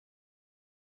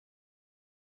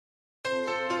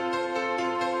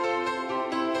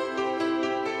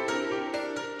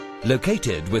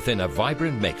Located within a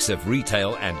vibrant mix of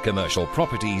retail and commercial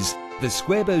properties, the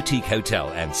Square Boutique Hotel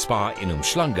and Spa in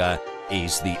Umhlanga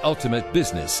is the ultimate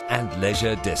business and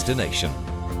leisure destination.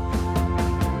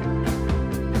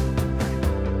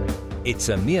 It's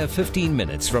a mere 15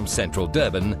 minutes from central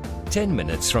Durban, 10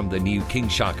 minutes from the new King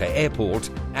Shaka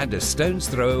Airport, and a stone's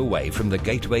throw away from the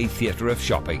Gateway Theatre of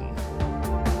Shopping.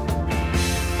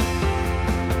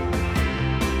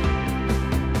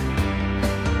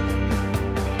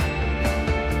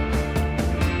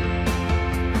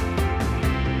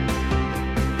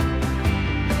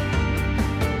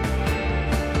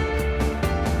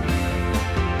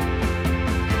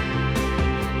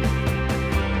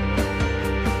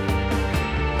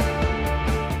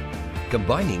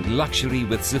 Combining luxury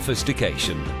with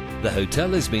sophistication, the hotel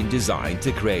has been designed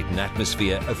to create an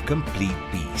atmosphere of complete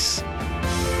peace.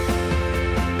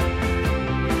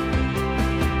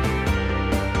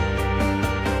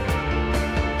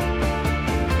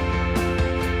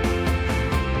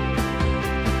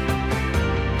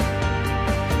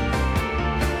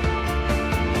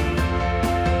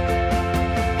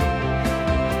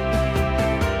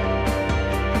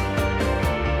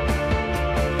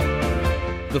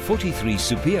 The 43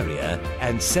 superior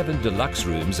and 7 deluxe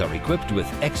rooms are equipped with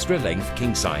extra-length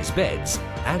king-size beds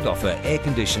and offer air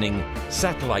conditioning,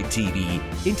 satellite TV,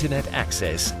 internet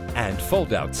access and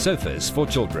fold-out sofas for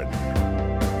children.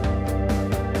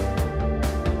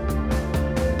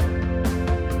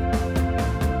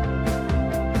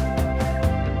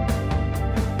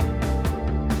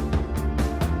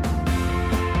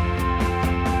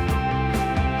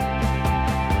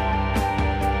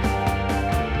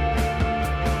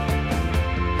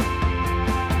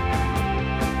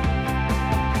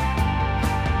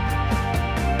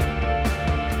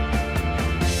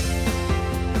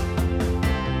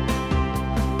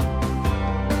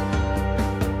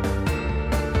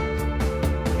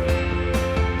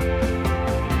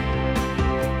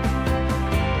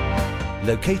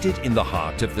 Located in the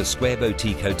heart of the Square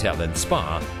Boutique Hotel and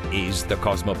Spa is the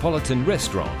Cosmopolitan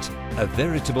Restaurant, a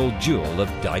veritable jewel of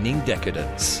dining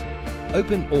decadence.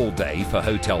 Open all day for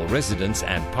hotel residents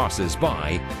and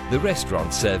passers-by, the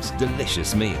restaurant serves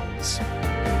delicious meals.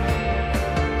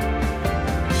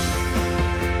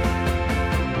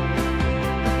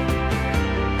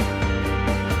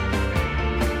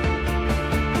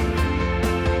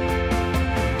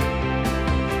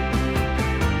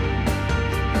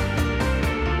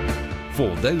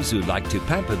 For those who like to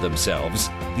pamper themselves,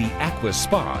 the Aqua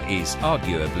Spa is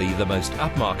arguably the most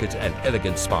upmarket and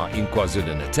elegant spa in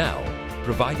KwaZulu-Natal,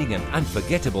 providing an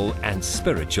unforgettable and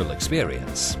spiritual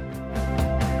experience.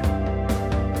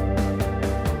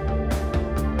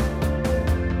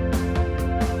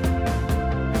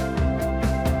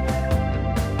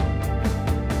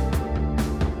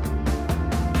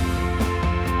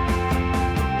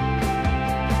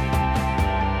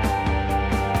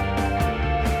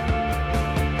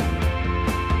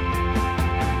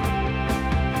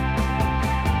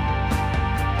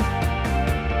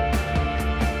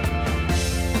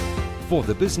 For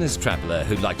the business traveller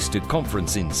who likes to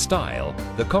conference in style,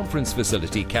 the conference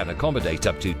facility can accommodate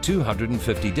up to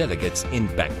 250 delegates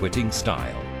in banqueting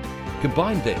style.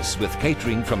 Combine this with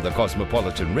catering from the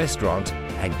Cosmopolitan Restaurant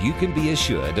and you can be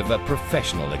assured of a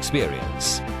professional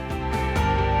experience.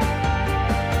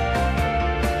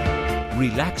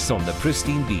 Relax on the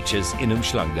pristine beaches in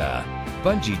Umhlanga,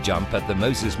 bungee jump at the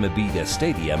Moses Mabhida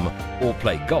Stadium or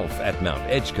play golf at Mount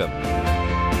Edgecombe.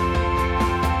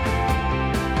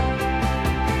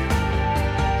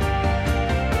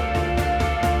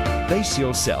 Place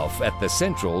yourself at the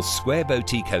central Square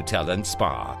Boutique Hotel and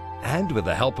Spa, and with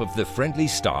the help of the friendly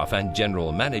staff and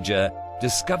general manager,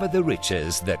 discover the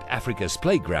riches that Africa's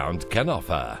playground can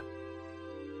offer.